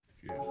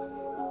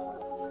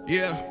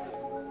Yeah.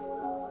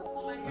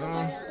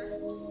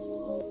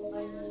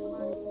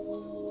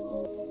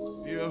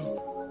 Yeah.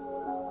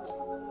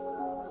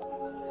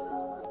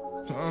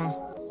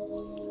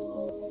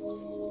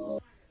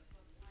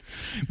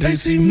 They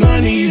see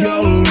money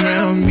all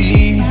around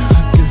me,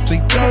 I guess they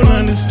don't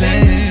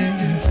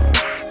understand.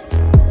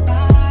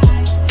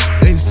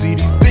 They see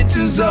these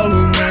bitches all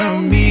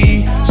around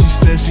me, she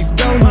says she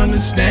don't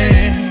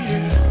understand.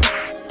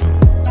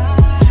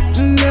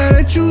 Now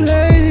that you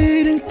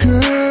hating,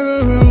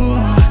 girl,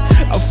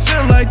 I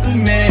feel like the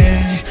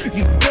man.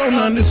 You don't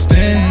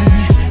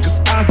understand, cause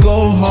I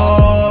go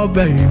hard,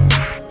 baby.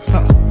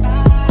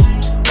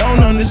 Don't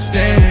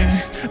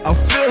understand, I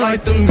feel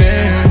like the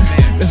man.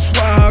 That's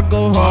why I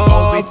go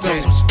hard, baby.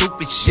 Some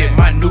stupid shit,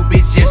 my new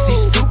bitch, yeah, she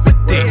stupid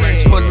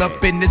thick. Pull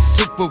up in the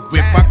super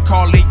whip, I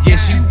call it, yeah,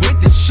 she with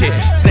the shit.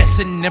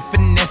 Flexing and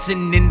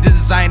finessing in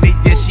designer,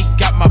 yeah, she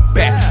got my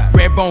back.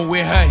 Red bone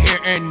with her hair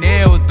and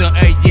nails done,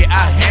 yeah,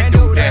 I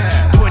handle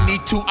that.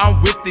 22,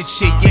 I'm with the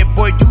shit, yeah,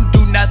 boy, you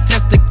do not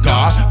test the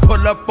guard.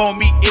 Pull up on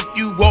me if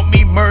you want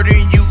me,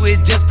 murdering you is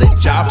just a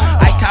job.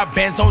 I cop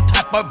bands on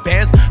top of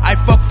bands, I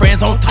fuck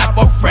friends on top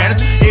of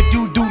friends. If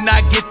you do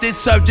not get this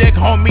subject,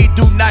 homie,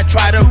 do not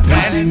try to plan.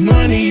 They see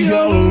money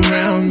all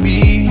around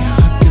me,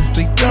 I guess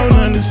they don't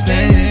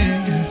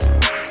understand.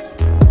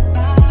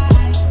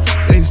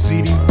 They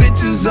see these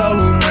bitches all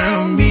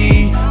around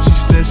me, she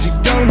says she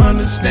don't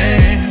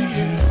understand.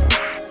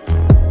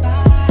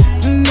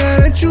 Now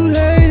that you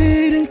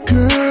hating,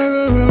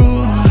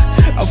 girl,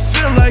 I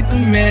feel like the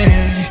man.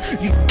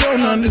 You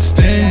don't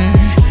understand,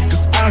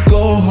 cause I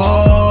go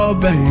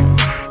hard, baby.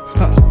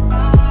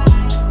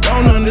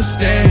 Don't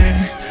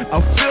understand,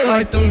 I feel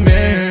like the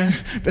man.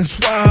 That's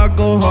why I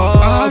go hard.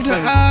 All the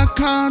eye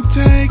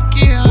contact,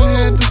 yeah, I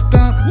had to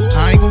stop.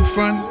 I ain't gon'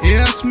 front,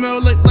 yeah, I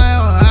smell like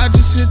loud. I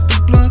just hit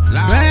the blunt.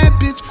 Bad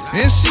bitch,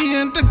 and she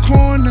in the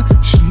corner.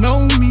 She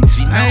know me,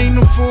 I ain't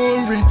no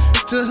foreign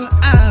to her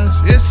eyes.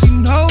 Yeah, she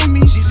know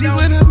me. She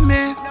with her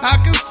man, I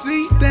can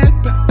see that,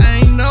 but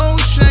I ain't no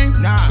shame.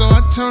 So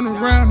I turn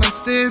around, I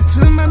said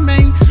to my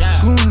man,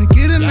 gonna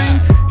get a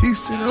man. He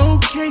said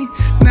okay,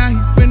 now he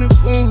finna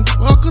go and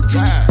fuck her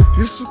too.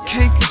 It's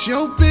okay, cause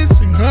your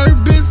bitch and her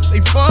bitch,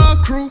 they fall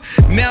crew.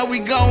 Now we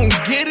gon'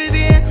 get it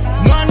in,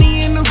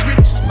 money in the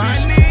richest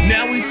bitch.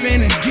 Now we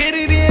finna get it